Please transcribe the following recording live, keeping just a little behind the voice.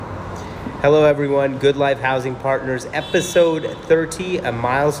Hello, everyone. Good Life Housing Partners, episode 30, a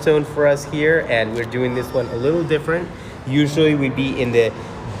milestone for us here, and we're doing this one a little different. Usually we'd be in the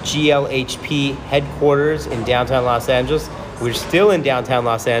GLHP headquarters in downtown Los Angeles. We're still in downtown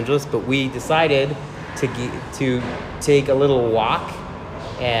Los Angeles, but we decided to take a little walk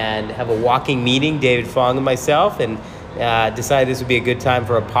and have a walking meeting, David Fong and myself, and decided this would be a good time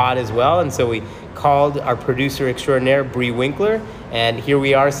for a pod as well. And so we called our producer extraordinaire, Bree Winkler, and here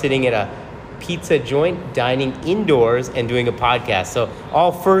we are sitting at a pizza joint, dining indoors and doing a podcast. So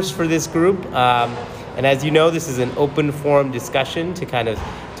all first for this group. And as you know, this is an open forum discussion to kind of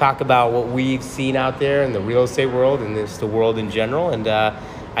talk about what we've seen out there in the real estate world and just the world in general. And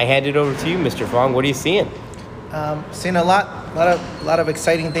I hand it over to you, Mr. Fong. What are you seeing? Seeing a lot of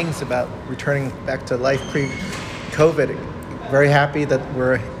exciting things about returning back to life pre-COVID. Very happy that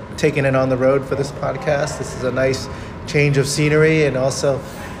we're taking it on the road for this podcast. This is a nice change of scenery, and also,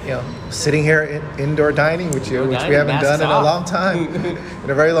 sitting here in indoor dining with you, which we haven't done in a long time, in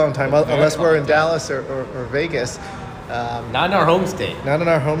a very long time, unless we're in Dallas or Vegas. Not in our home state. Not in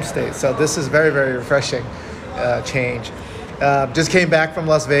our home state. So this is very, very refreshing change. Just came back from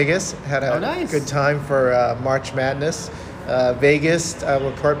Las Vegas. Had a good time for March Madness. Vegas, I'll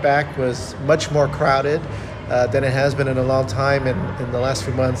report back, was much more crowded than it has been in a long time. And in the last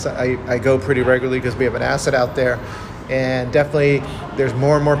few months, I go pretty regularly because we have an asset out there. And definitely there's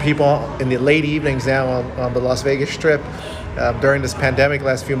more and more people in the late evenings now on the Las Vegas Strip. During this pandemic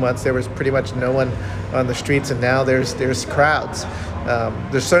last few months, there was pretty much no one on the streets, and now there's crowds.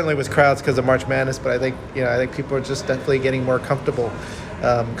 There certainly was crowds because of March Madness, but I think people are just definitely getting more comfortable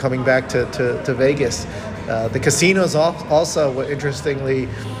coming back to Vegas. The casinos also, interestingly,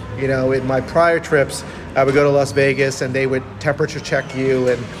 in my prior trips, I would go to Las Vegas and they would temperature check you,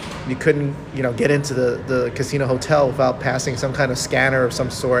 and you couldn't, get into the casino hotel without passing some kind of scanner of some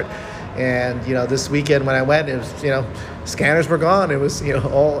sort. And, this weekend when I went, it was, scanners were gone. It was,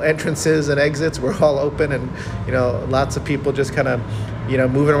 all entrances and exits were all open, and, lots of people just kind of,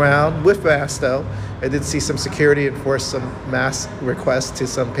 moving around with masks though. I did see some security enforce some mask requests to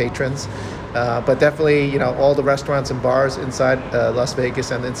some patrons. But definitely, all the restaurants and bars inside Las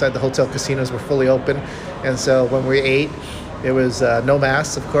Vegas and inside the hotel casinos were fully open. And so when we ate, it was no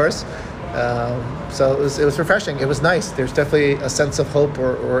masks, of course. So it was refreshing. It was nice. There's definitely a sense of hope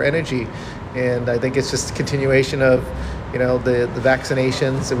or energy. And I think it's just a continuation of, the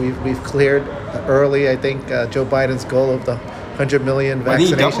vaccinations. We've cleared early, I think, Joe Biden's goal of the 100 million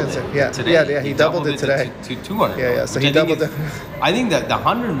vaccinations. He doubled it today to 200 million. Yeah. So he doubled it. I think that the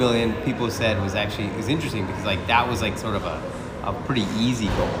 100 million people said was interesting because that was sort of a pretty easy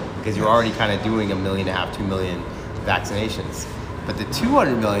goal because you're already kind of doing 1.5 million, 2 million vaccinations. But the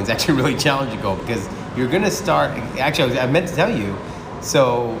 200 million is actually a really challenging goal because you're going to start. Actually, I meant to tell you.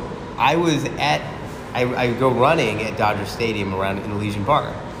 So I go running at Dodger Stadium around in Elysian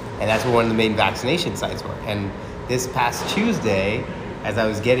Park, and that's where one of the main vaccination sites were. And this past Tuesday, as I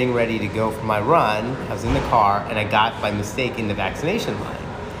was getting ready to go for my run, I was in the car and I got by mistake in the vaccination line.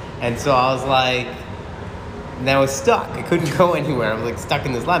 And so I was and I was stuck. I couldn't go anywhere. I was stuck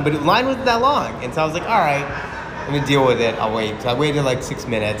in this line, but the line wasn't that long. And so I was all right, let me deal with it. I'll wait. So I waited 6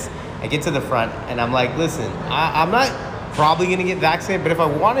 minutes. I get to the front and I'm listen, I'm not probably going to get vaccinated, but if I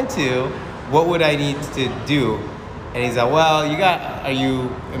wanted to, what would I need to do? And he's well, you got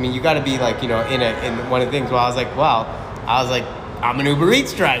to be in one of the things. Well, I was I'm an Uber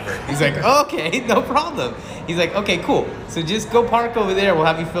Eats driver. He's okay, no problem. He's okay, cool. So just go park over there. We'll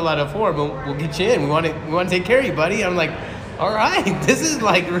have you fill out a form and we'll get you in. We want to take care of you, buddy. I'm all right, this is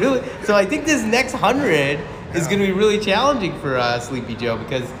really, so I think this next 100 is going to be really challenging for Sleepy Joe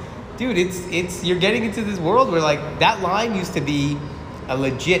because, dude, it's you're getting into this world where that line used to be a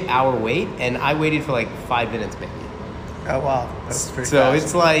legit hour wait, and I waited for 5 minutes maybe. Oh wow, that's pretty so fast.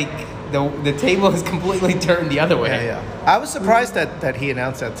 It's the table is completely turned the other way. Yeah. I was surprised that he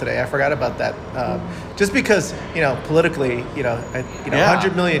announced that today. I forgot about that. Just because politically,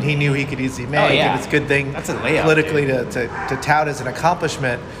 100 million he knew he could easily make. Oh, yeah. And it's a good thing. That's a layup, politically to tout as an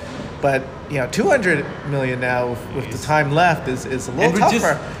accomplishment. But 200 million now with the time left is a little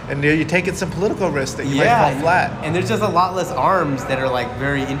tougher, and you're taking some political risks that you might fall flat. And there's just a lot less arms that are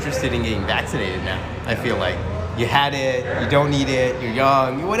very interested in getting vaccinated now. I feel you had it, you don't need it, you're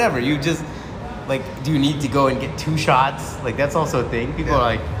young, whatever. You just do you need to go and get 2 shots? That's also a thing. People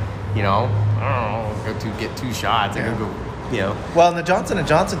are I don't know, go to get 2 shots. I go. Well, in the Johnson &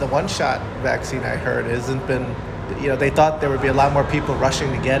 Johnson, the 1-shot vaccine I heard hasn't been. They thought there would be a lot more people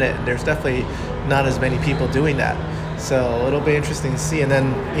rushing to get it. There's definitely not as many people doing that. So it'll be interesting to see. And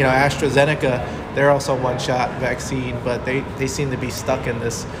then, AstraZeneca They're also one-shot vaccine, but they seem to be stuck in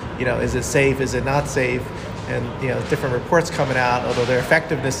this, is it safe, is it not safe? And, different reports coming out, although their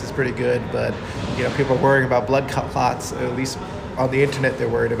effectiveness is pretty good, but, people are worrying about blood clots, at least on the internet they're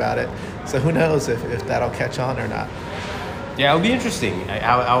worried about it. So who knows if that'll catch on or not. Yeah, it'll be interesting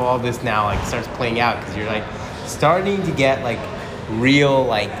how all this now like starts playing out, because you're like starting to get like real,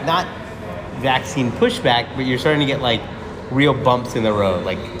 like not vaccine pushback, but you're starting to get like real bumps in the road.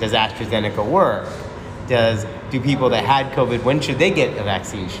 Like, does AstraZeneca work? Do people that had COVID, when should they get a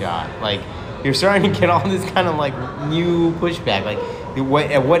vaccine shot? Like, you're starting to get all this kind of like new pushback. Like,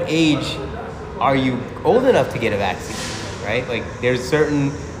 at what age are you old enough to get a vaccine, right? Like, there's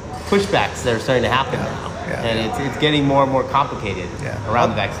certain pushbacks that are starting to happen now. Yeah. And it's getting more and more complicated around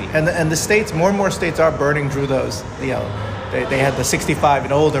the vaccine. And the states, more and more states are burning through those. They had the 65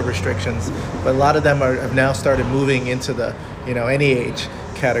 and older restrictions, but a lot of them have now started moving into the any age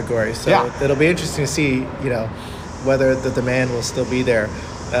category. So it'll be interesting to see whether the demand will still be there.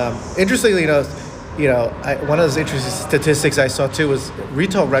 Interestingly, one of those interesting statistics I saw too was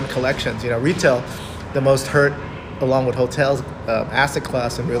retail rent collections. Retail, the most hurt along with hotels, asset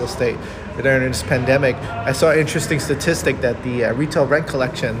class in real estate during this pandemic. I saw an interesting statistic that the retail rent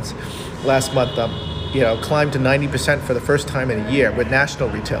collections last month, climbed to 90% for the first time in a year with national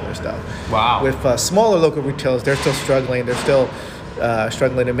retailers, though. Wow. With smaller local retailers, they're still struggling. They're still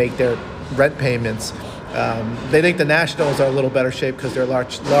struggling to make their rent payments. They think the nationals are a little better shape because they're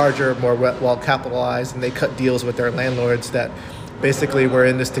larger, more well capitalized, and they cut deals with their landlords that basically we're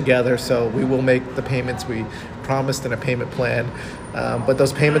in this together, so we will make the payments we promised in a payment plan. But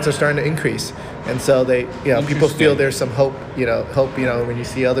those payments are starting to increase, and so people feel there's some hope. When you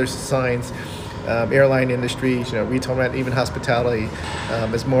see other signs, airline industries, retail rent, even hospitality,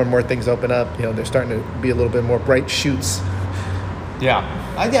 as more and more things open up, they're starting to be a little bit more bright shoots. Yeah,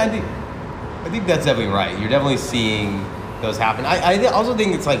 I think that's definitely right. You're definitely seeing those happen. I also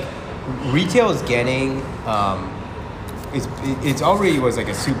think it's like retail is getting. It's already was like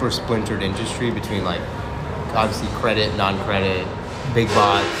a super splintered industry between like obviously credit, non-credit, big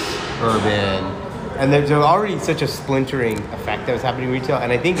box, urban, and there's already such a splintering effect that was happening in retail,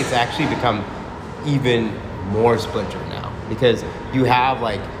 and I think it's actually become even more splintered now, because you have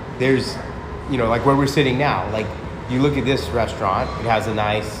like there's like where we're sitting now, like you look at this restaurant, it has a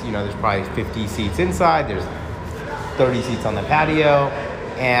nice there's probably 50 seats inside, there's 30 seats on the patio,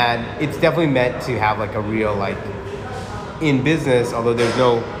 and it's definitely meant to have like a real like in business, although there's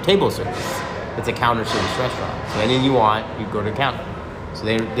no table service. It's a counter service restaurant. So anything you want, you go to the counter. So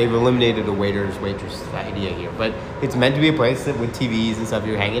they've eliminated the waitress idea here. But it's meant to be a place that with TVs and stuff,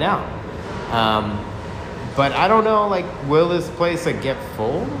 you're hanging out. But I don't know, like, will this place like get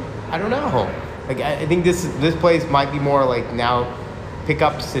full? I don't know. Like, I think this place might be more like now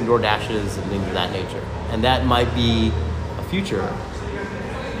pickups and DoorDashes and things of that nature. And that might be a future.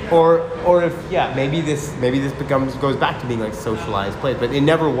 Or if maybe this goes back to being like a socialized place, but it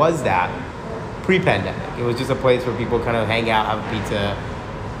never was that pre-pandemic. It was just a place where people kind of hang out, have a pizza,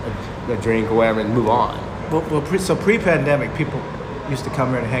 a drink or whatever, and move on. So pre-pandemic, people used to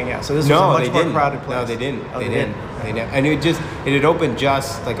come here and hang out. So this was a much more crowded place. No, they didn't. They didn't. And it had opened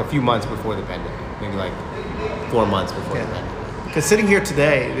just like a few months before the pandemic, maybe like 4 months before the pandemic. Because sitting here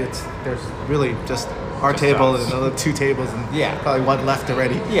today, there's really just our table and another 2 tables, and probably one left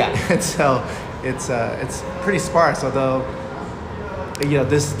already. Yeah. And so it's pretty sparse. Although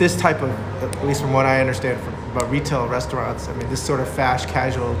this type of, at least from what I understand about retail restaurants, I mean this sort of fast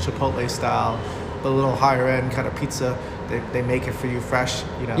casual Chipotle style, a little higher end kind of pizza. They make it for you fresh,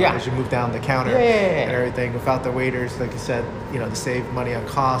 as you move down the counter and everything, without the waiters, like you said, to save money on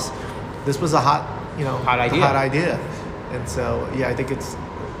costs. This was a hot idea. And so I think it's.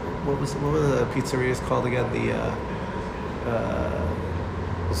 What were the pizzerias called again? The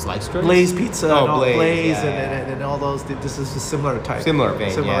Slice Joints? Blaze Pizza and all Blaze, and all those. This is a similar type. Similar vein.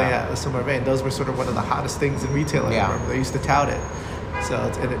 A similar vein. Those were sort of one of the hottest things in retail. I remember they used to tout it. So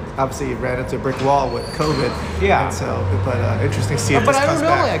obviously it ran into a brick wall with COVID. Yeah. And so, but interesting to see if this comes back. But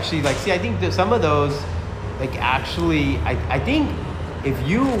I don't know actually. Like, see, I think that some of those, like actually, I think if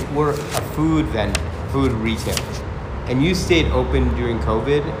you were a food retailer, and you stayed open during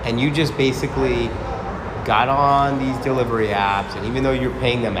COVID, and you just basically got on these delivery apps, and even though you're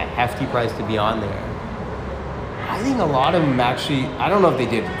paying them a hefty price to be on there, I think a lot of them actually, I don't know if they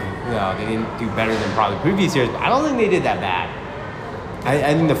did, they didn't do better than probably previous years, but I don't think they did that bad.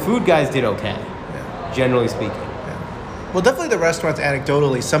 I think the food guys did okay, generally speaking. Yeah. Well, definitely the restaurants,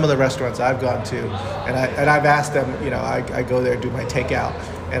 anecdotally, some of the restaurants I've gone to, and I've asked them, I go there and do my takeout,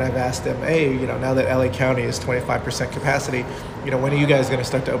 and I've asked them, hey, now that LA County is 25% capacity, when are you guys going to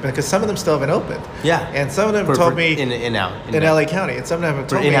start to open? Because some of them still haven't opened. Yeah. And some of them told me in LA County, and some of them have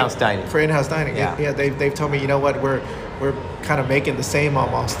told me in-house dining. For in-house dining. Yeah. They've told me, you know what, we're kind of making the same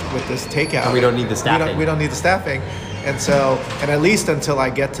almost with this takeout. And we don't need the staffing. We don't need the staffing, and at least until I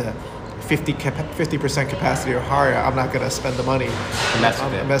get to 50% capacity or higher, I'm not going to spend the money. Mess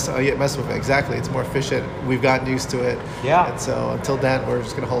with it. Exactly. It's more efficient. We've gotten used to it. Yeah. And so until then, we're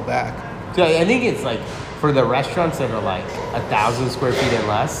just going to hold back. So I think it's like for the restaurants that are like 1,000 square feet and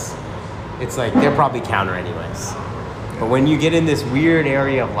less, it's like they're probably counter anyways. But when you get in this weird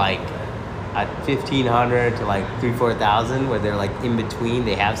area of like at 1,500 to like 3,000-4,000, where they're like in between,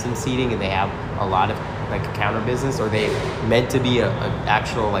 they have some seating and they have a lot of like a counter business, or they meant to be an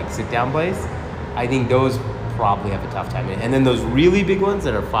actual like sit down place, I think those probably have a tough time. And then those really big ones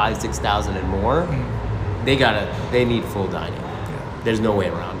that are 5,000-6,000 and more, they need full dining. Yeah. There's no way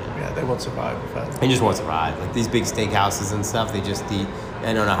around it. Yeah, they won't survive. They just won't survive. Like these big steakhouses and stuff, they just eat.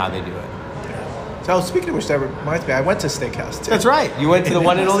 I don't know how they do it. Yeah. So speaking of which, that reminds me, I went to steakhouse too. That's right. You went to the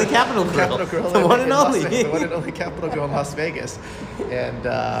one and only Capital Grill. Capital Grill. The one and only. The one and only Capital Grill in Las Vegas. And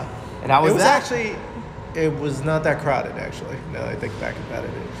how was that? Actually, it was not that crowded actually. Now that I think back about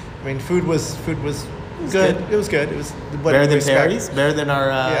it. I mean, food was good. It was good. It was better than Perry's. Better than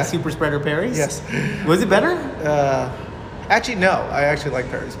our super spreader Perry's. Yes. Was it better? Actually, no. I actually like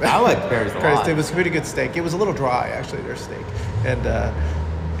Perry's. I like Perry's a lot. It was pretty good steak. It was a little dry actually, their steak, and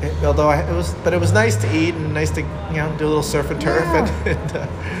it was nice to eat and nice to do a little surf and turf and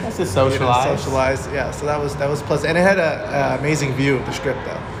that's to socialize. Socialize. Yeah. So that was pleasant, and it had an amazing view of the Strip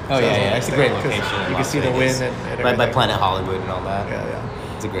though. Oh, so yeah, it's a great location. You can see the wind and right by Planet Hollywood and all that.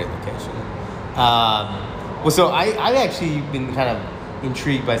 Yeah. It's a great location. So I've actually been kind of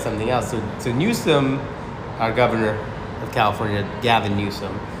intrigued by something else. So Newsom, our governor of California, Gavin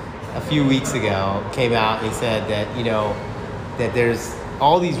Newsom, a few weeks ago came out and he said that, that there's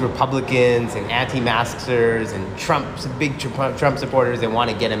all these Republicans and anti-maskers and big Trump supporters that want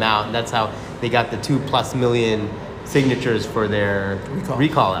to get him out. And that's how they got the 2+ million signatures for their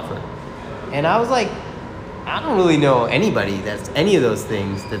recall effort. And I was like, I don't really know anybody that's any of those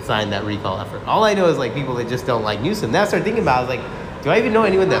things that signed that recall effort. All I know is like people that just don't like Newsom. Then I started thinking about it, I was like, do I even know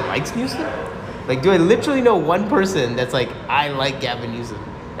anyone that likes Newsom? Like, do I literally know one person that's like, I like Gavin Newsom?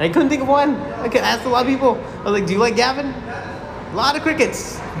 And I couldn't think of one. I asked a lot of people. I was like, do you like Gavin? A lot of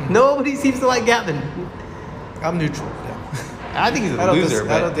crickets. Nobody seems to like Gavin. I'm neutral. I think he's a loser,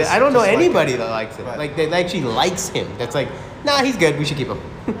 but I don't know anybody that likes him. Right. Like, that actually likes him. That's like, nah, he's good. We should keep him.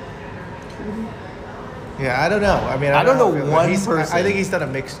 Yeah, I don't know. I mean, I don't know one person. I think he's done a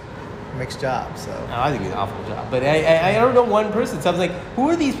mixed job. So I think he's an awful job. But I don't know one person. So I was like, who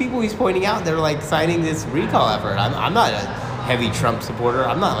are these people he's pointing out that are like signing this recall effort? I'm not a heavy Trump supporter.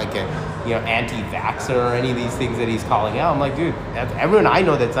 I'm not like a anti-vaxxer or any of these things that he's calling out. I'm like, dude, everyone I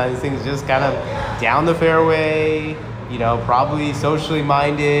know that signs these things is just kind of down the fairway. Probably socially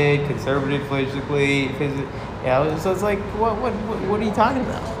minded, conservative politically. So it's like, what are you talking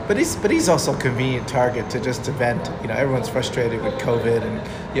about? But he's also a convenient target to just vent. Everyone's frustrated with COVID,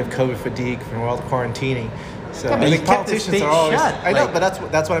 and you have COVID fatigue from all the quarantining. So I think politicians are always shut. I know, but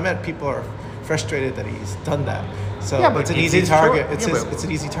that's what I meant. People are frustrated that he's done that. So but it's an easy target. It's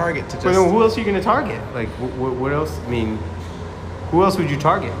an easy target to just. But then who else are you going to target? Like, what else? I mean, who else would you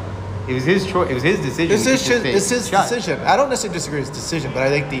target? It was his choice. It was his decision. It's his decision. I don't necessarily disagree with his decision, but I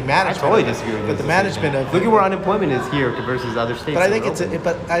think the management. I totally disagree with. But the management of. Look at where unemployment is here versus other states. But I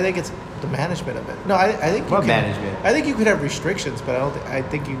think it's the management of it. No, I think. Management? I think you could have restrictions, but I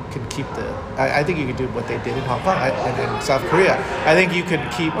think you can keep I think you could do what they did in Hong Kong and in South Korea. I think you could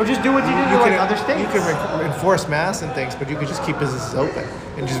keep. Or just do what you did in other states. You can enforce masks and things, but you could just keep businesses open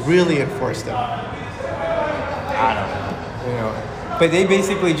and just really enforce them. I don't know. But they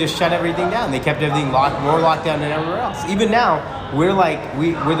basically just shut everything down. They kept everything more locked down than everywhere else. Even now, we're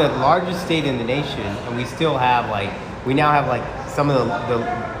the largest state in the nation, and we still have now have some of the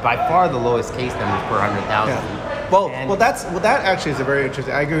by far the lowest case numbers per 100,000. Yeah. Well, that actually is a very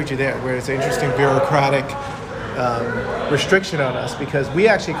interesting. I agree with you there. Where it's an interesting bureaucratic restriction on us because we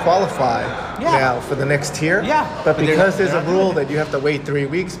actually qualify now for the next tier. Yeah. But because there's a rule that you have to wait 3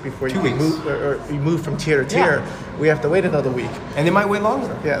 weeks before you move or you move from tier to tier, we have to wait another week. And they might wait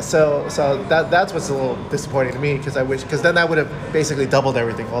longer. Yeah. So that's what's a little disappointing to me because then that would have basically doubled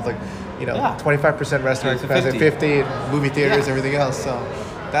everything. All the 25% restaurant capacity, 50 movie theaters, everything else. So.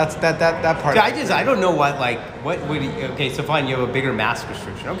 That's that part. I don't know what would so fine, you have a bigger mask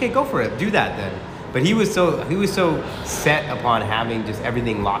restriction. Okay, go for it. Do that then. But he was so set upon having just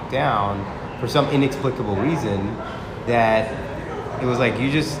everything locked down for some inexplicable reason that it was like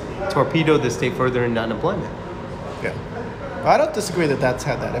you just torpedoed the state further into unemployment. Yeah. I don't disagree that that's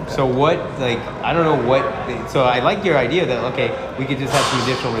had that impact. So what, like, I don't know what, so I like your idea that, okay, we could just have some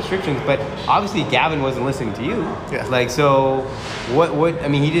additional restrictions, but obviously Gavin wasn't listening to you. Yeah. Like, so what, I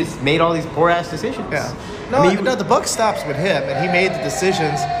mean, he just made all these poor ass decisions. Yeah. No, no, the buck stops with him, and he made the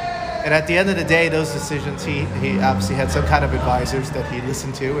decisions, and at the end of the day, those decisions, he obviously had some kind of advisors that he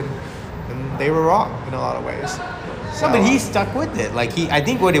listened to, and they were wrong in a lot of ways. So, no, but he stuck with it. Like I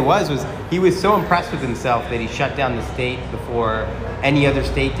think what it was he was so impressed with himself that he shut down the state before any other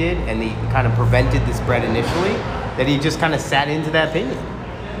state did, and he kind of prevented the spread initially, that he just kind of sat into that opinion.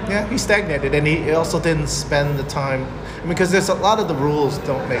 Yeah, he stagnated, and he also didn't spend the time, I mean, because there's a lot of the rules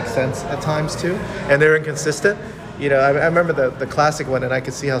don't make sense at times too, and they're inconsistent. You know, I remember the classic one, and I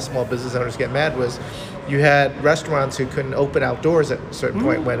could see how small business owners get mad, was you had restaurants who couldn't open outdoors at a certain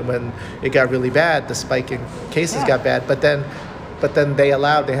point when it got really bad, the spike in cases got bad, but then they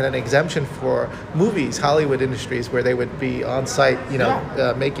had an exemption for movies, Hollywood industries, where they would be on site, you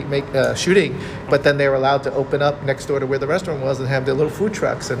know, shooting, but then they were allowed to open up next door to where the restaurant was and have their little food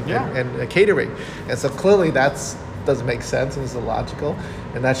trucks and catering. And so clearly doesn't make sense and is illogical,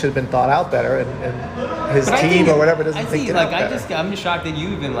 and that should have been thought out better, and his team or whatever doesn't think it out better. I'm just shocked that you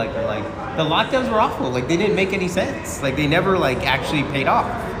even like the lockdowns were awful. Like they didn't make any sense. Like they never like actually paid off.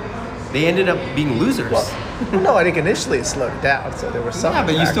 They ended up being losers. Well, no, I think initially it slowed it down, so there was some. Yeah,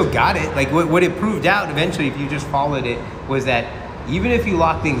 but you still got it. Like what it proved out eventually, if you just followed it, was that even if you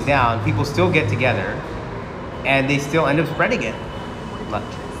lock things down, people still get together, and they still end up spreading it.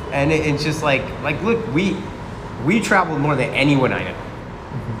 And it's just like look, we traveled more than anyone I know.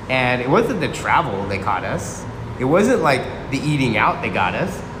 And it wasn't the travel that caught us. It wasn't like the eating out that got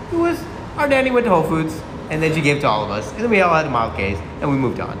us. It was our nanny went to Whole Foods, and then she gave to all of us, and then we all had a mild case, and we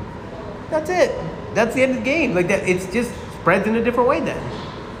moved on. That's it. That's the end of the game. Like that, it's just spreads in a different way then.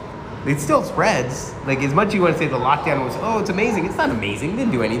 It still spreads. Like as much as you want to say the lockdown was, it's amazing. It's not amazing. It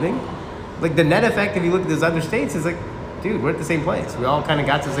didn't do anything. Like the net effect, if you look at those other states, is like, dude, we're at the same place. We all kind of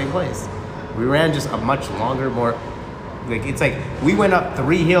got to the same place. We ran just a much longer, more, like, it's like, we went up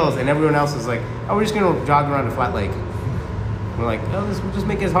 3 hills and everyone else was like, we're just going to jog around a flat lake. We're like, we'll just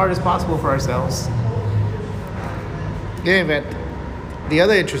make it as hard as possible for ourselves. Yeah, man. The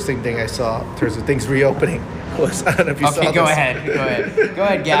other interesting thing I saw in terms of things reopening was, I don't know if you saw this. Okay, go ahead, Gavin.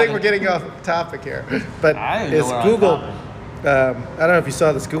 I think we're getting off topic here. But is Google, I don't know if you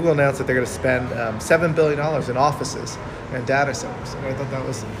saw this, Google announced that they're going to spend $7 billion in offices and data centers. And I thought that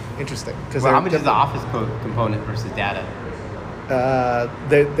was interesting. Well, how much is the office component versus data?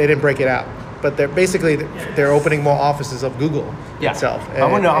 They didn't break it out. But they're opening more offices of Google itself. I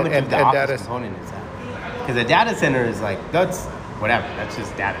want to know how much of the office component is that. Because a data center is like, that's whatever. That's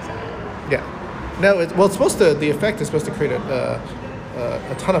just data center. Yeah. No, it's supposed to, the effect is supposed to create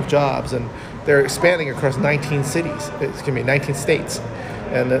a ton of jobs, and they're expanding across 19 states,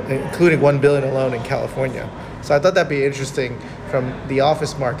 and including 1 billion alone in California. So I thought that'd be interesting from the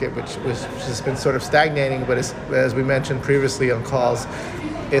office market, which has been sort of stagnating, but as we mentioned previously on calls,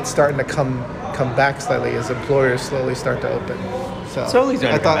 it's starting to come back slightly as employers slowly start to open. So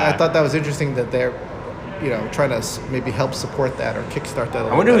I thought that was interesting that they're, trying to maybe help support that or kickstart that.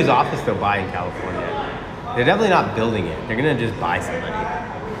 I wonder whose office they'll buy in California. They're definitely not building it. They're gonna just buy somebody.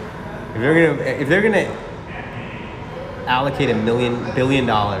 If they're gonna allocate $1 billion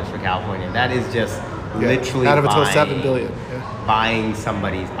for California, that is just literally out of a total $7 billion. Buying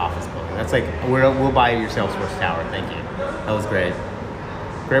somebody's office building. That's like we'll buy your Salesforce tower. Thank you. That was great.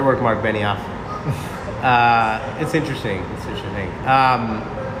 Great work, Mark Benioff. It's interesting.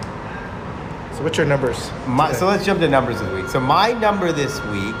 So what's your numbers? So let's jump to numbers of the week. So my number this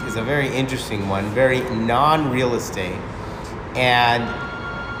week is a very interesting one, very non-real estate. And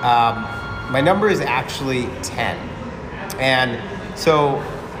my number is actually 10. And so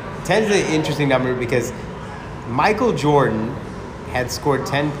 10 is an interesting number because Michael Jordan had scored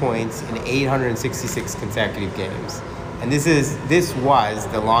 10 points in 866 consecutive games. And this was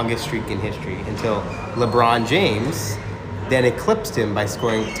the longest streak in history until LeBron James then eclipsed him by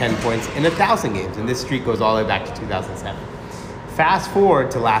scoring 10 points in 1,000 games. And this streak goes all the way back to 2007. Fast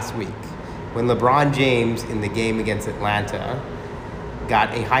forward to last week when LeBron James in the game against Atlanta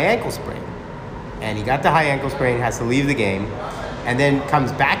got a high ankle sprain. And he got the high ankle sprain, has to leave the game, and then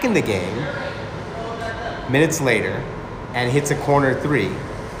comes back in the game minutes later and hits a corner 3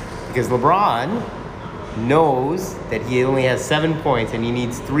 because LeBron knows that he only has 7 points and he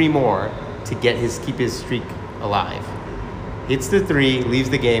needs 3 more to keep his streak alive. Hits the 3, leaves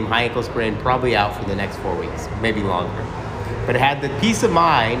the game, high ankle sprain, probably out for the next 4 weeks, maybe longer. But had the peace of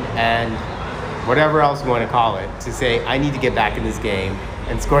mind and whatever else you want to call it to say, I need to get back in this game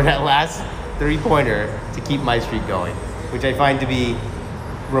and score that last 3-pointer to keep my streak going. which I find to be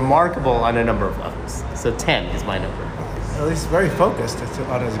remarkable on a number of levels. So 10 is my number. At least very focused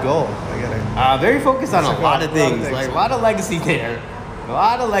on his goal. Very focused on a lot of things. Like a lot of legacy there. A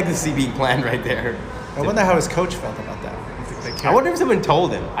lot of legacy being planned right there. I wonder how his coach felt about that. I wonder if someone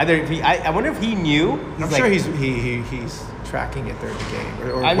told him. I wonder if he knew. I'm sure he's tracking it during the game,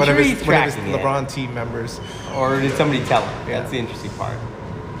 or I'm one sure of he's his tracking LeBron team members. Or did somebody tell him? Yeah. That's the interesting part.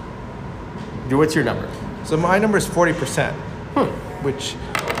 What's your number? So my number is 40%, which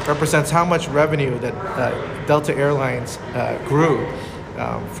represents how much revenue that Delta Airlines grew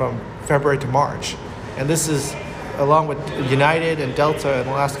from February to March. And this is along with United and Delta and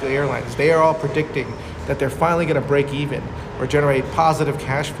Alaska Airlines. They are all predicting that they're finally going to break even or generate positive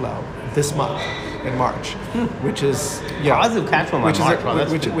cash flow this month in March, which is positive cash flow in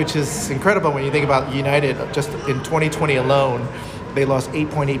March. Which is incredible when you think about United. Just in 2020 alone, they lost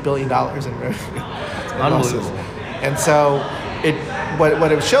 $8.8 billion in revenue. Unbelievable. And so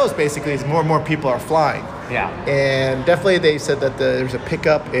what it shows basically is more and more people are flying. Yeah. And definitely they said that there's a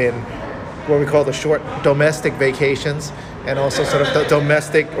pickup in what we call the short domestic vacations, and also sort of the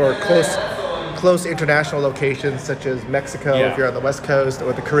domestic or close international locations such as Mexico if you're on the West Coast,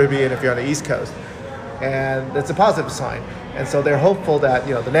 or the Caribbean if you're on the East Coast. And it's a positive sign. And so they're hopeful that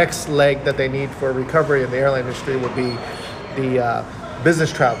the next leg that they need for recovery in the airline industry would be the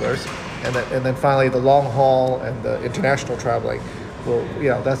business travelers, and then finally the long haul and the international traveling will,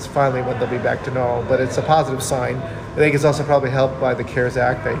 that's finally when they'll be back to normal. But it's a positive sign. I think it's also probably helped by the CARES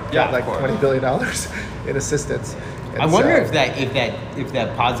Act. They got like $20 billion in assistance. And I wonder if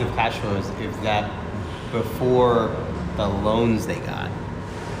that positive cash flow if that before the loans they got.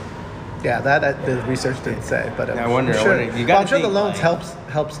 Yeah, that the research didn't say, but I wonder. I'm sure the loans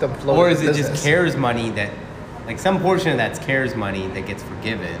helps them float. Or is it just CARES money that, like some portion of that's CARES money that gets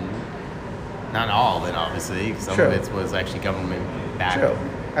forgiven? Not all of it, obviously. Some of it was actually government backed. True.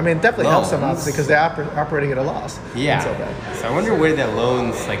 I mean, it definitely helps them obviously because they're operating at a loss. Yeah. So I wonder where that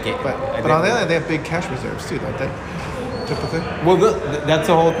loans get. But on the other hand, they have big cash reserves too, don't they? Typically. Well, that's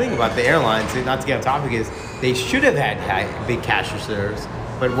the whole thing about the airlines. Not to get off topic, is they should have had big cash reserves.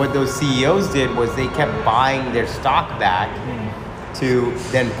 But what those CEOs did was they kept buying their stock back to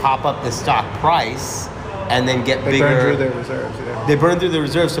then pop up the stock price and then get bigger. They burned through their reserves. They burned through the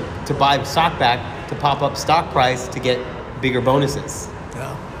reserves to buy stock back to pop up stock price to get bigger bonuses.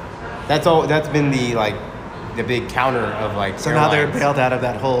 Yeah. That's all. That's been the big counter of So airlines. now they're bailed out of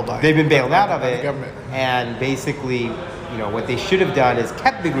that hole They've been bailed out of by it. the government. And basically, what they should have done is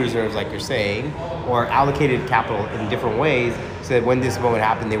kept big reserves, like you're saying, or allocated capital in different ways, so that when this moment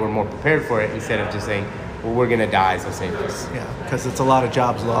happened, they were more prepared for it, instead of just saying, well, we're going to die, so save us. Yeah, because it's a lot of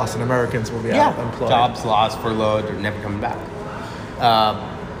jobs lost, and Americans will be out employed. Jobs lost, furloughed, or never coming back.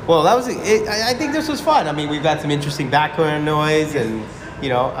 Well, that was it. I think this was fun. I mean, we've got some interesting background noise, and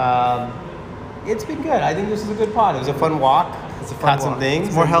it's been good. I think this is a good pod. It was a fun walk. Got some things.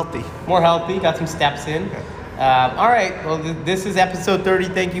 It's more healthy. More healthy. Got some steps in. All right. Well, this is episode 30.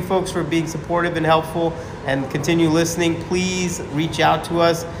 Thank you, folks, for being supportive and helpful, and continue listening. Please reach out to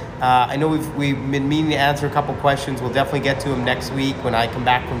us. I know we've been meaning to answer a couple questions. We'll definitely get to them next week when I come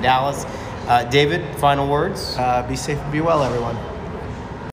back from Dallas. David, final words? Be safe and be well, everyone.